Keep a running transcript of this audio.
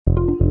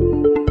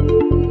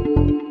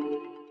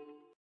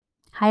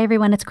Hi,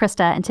 everyone. It's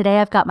Krista, and today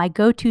I've got my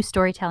go to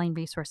storytelling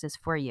resources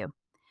for you.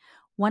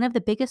 One of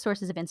the biggest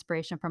sources of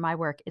inspiration for my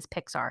work is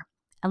Pixar.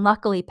 And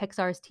luckily,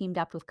 Pixar has teamed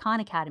up with Khan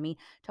Academy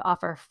to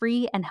offer a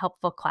free and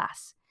helpful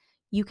class.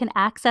 You can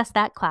access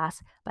that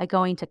class by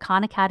going to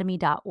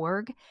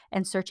khanacademy.org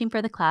and searching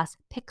for the class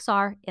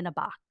Pixar in a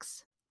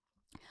Box.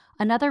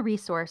 Another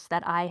resource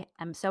that I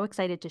am so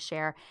excited to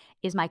share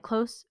is my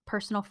close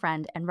personal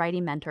friend and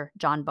writing mentor,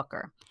 John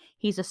Booker.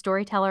 He's a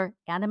storyteller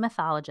and a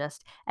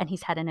mythologist, and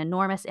he's had an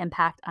enormous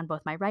impact on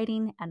both my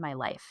writing and my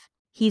life.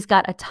 He's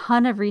got a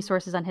ton of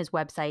resources on his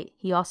website.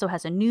 He also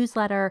has a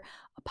newsletter,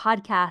 a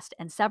podcast,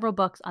 and several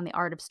books on the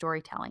art of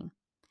storytelling.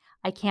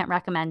 I can't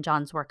recommend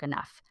John's work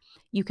enough.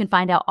 You can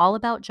find out all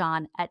about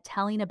John at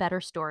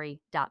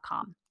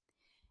tellingabetterstory.com.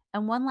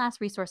 And one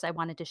last resource I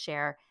wanted to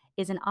share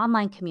is an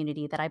online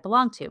community that I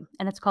belong to,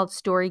 and it's called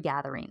Story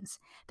Gatherings.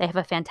 They have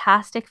a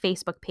fantastic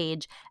Facebook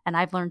page, and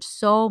I've learned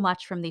so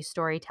much from these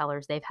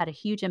storytellers. They've had a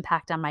huge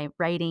impact on my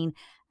writing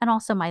and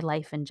also my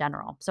life in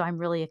general. So I'm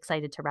really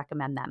excited to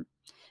recommend them.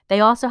 They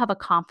also have a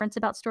conference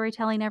about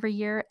storytelling every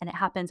year, and it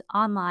happens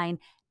online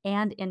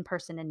and in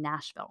person in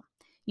Nashville.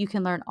 You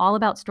can learn all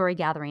about Story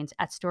Gatherings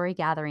at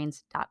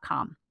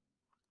storygatherings.com.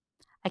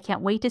 I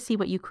can't wait to see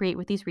what you create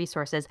with these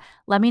resources.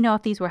 Let me know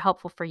if these were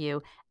helpful for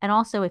you. And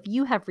also, if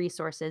you have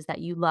resources that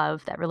you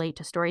love that relate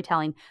to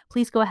storytelling,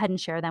 please go ahead and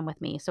share them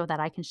with me so that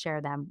I can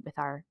share them with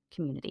our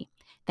community.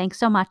 Thanks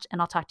so much,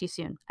 and I'll talk to you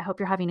soon. I hope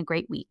you're having a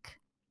great week.